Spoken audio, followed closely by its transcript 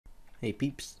Hey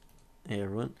peeps, hey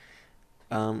everyone.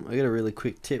 I got a really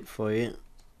quick tip for you,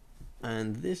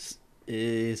 and this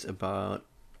is about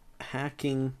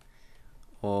hacking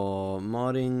or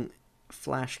modding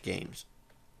Flash games.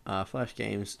 Flash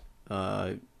games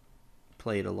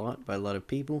played a lot by a lot of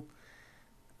people,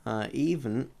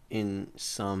 even in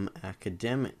some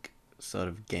academic sort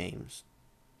of games.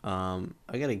 I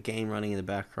got a game running in the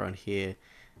background here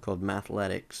called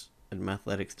Mathletics at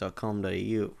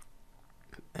mathletics.com.au,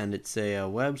 and it's a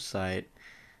website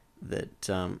that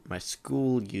my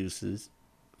school uses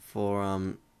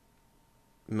for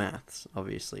maths,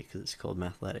 obviously, because it's called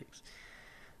Mathletics.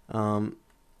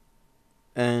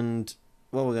 And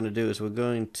what we're going to do is we're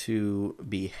going to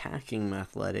be hacking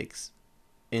Mathletics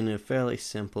in a fairly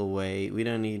simple way. We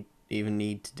don't even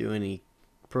need to do any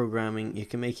programming. You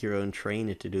can make your own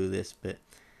trainer to do this, but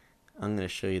I'm going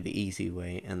to show you the easy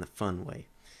way and the fun way.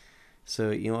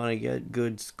 So you want to get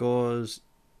good scores,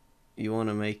 you want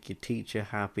to make your teacher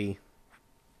happy.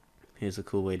 Here's a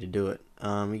cool way to do it.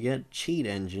 You get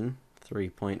CheatEngine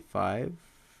 3.5,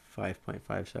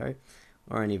 5.5, sorry,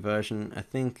 or any version. I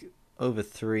think over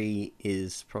 3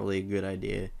 is probably a good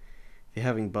idea. If you're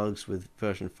having bugs with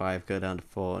version 5, go down to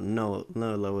 4. No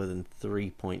lower than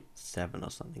 3.7 or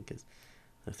something, because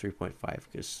 3.5,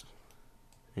 because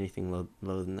anything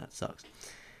lower than that sucks.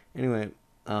 Anyway,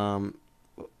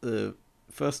 the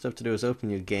first step to do is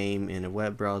open your game in a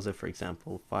web browser, for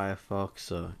example,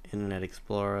 Firefox or Internet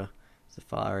Explorer,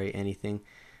 Safari, anything.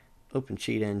 Open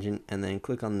CheatEngine and then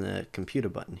click on the computer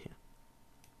button here.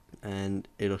 And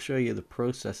it'll show you the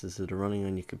processes that are running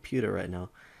on your computer right now.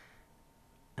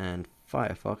 And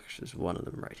Firefox is one of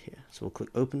them right here. So we'll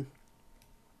click open,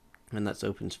 and that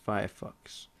opens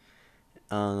Firefox.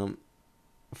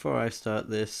 Before I start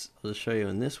this, I'll just show you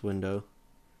in this window.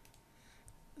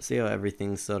 See how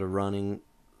everything's sort of running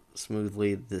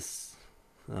smoothly. This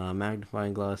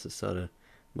magnifying glass is sort of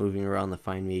moving around the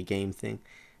find me a game thing,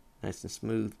 nice and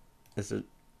smooth. There's a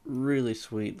really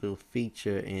sweet little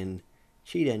feature in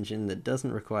CheatEngine that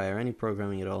doesn't require any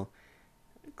programming at all.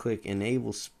 Click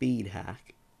enable speed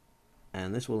hack,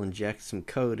 and this will inject some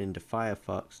code into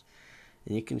Firefox,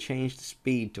 and you can change the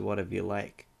speed to whatever you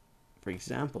like. For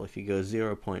example, if you go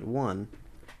 0.1,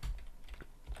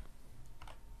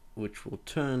 which will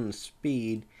turn the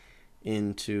speed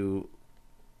into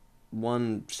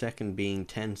 1 second being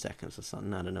 10 seconds or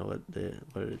something. I don't know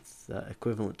what it's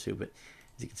equivalent to, but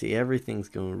as you can see, everything's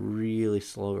going really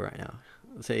slow right now.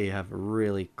 Let's say you have a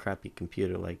really crappy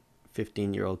computer, like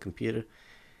 15-year-old computer.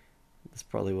 That's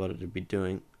probably what it would be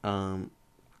doing.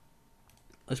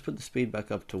 Let's put the speed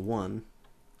back up to 1.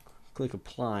 Click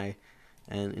apply,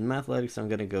 and in Mathletics I'm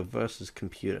going to go versus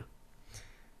computer.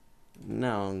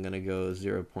 Now I'm going to go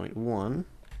 0.1,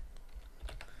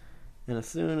 and as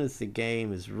soon as the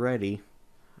game is ready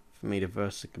for me to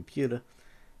verse the computer,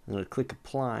 I'm going to click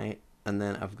apply, and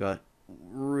then I've got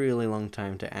really long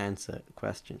time to answer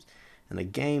questions, and the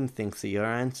game thinks that you're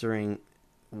answering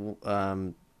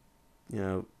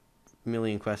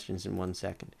million questions in 1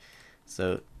 second.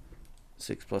 So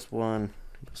 6 plus 1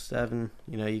 equals 7.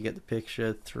 You get the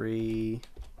picture. 3.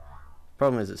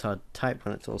 Problem is it's hard to type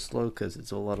when it's all slow because it's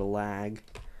a lot of lag,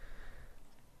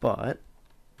 but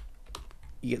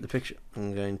you get the picture.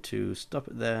 I'm going to stop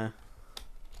it there,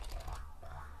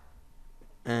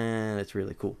 and it's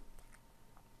really cool.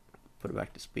 Put it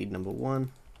back to speed number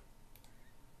 1.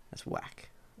 That's whack.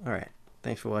 Alright,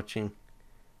 thanks for watching.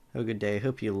 Have a good day.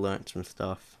 Hope you learned some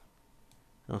stuff.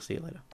 I'll see you later.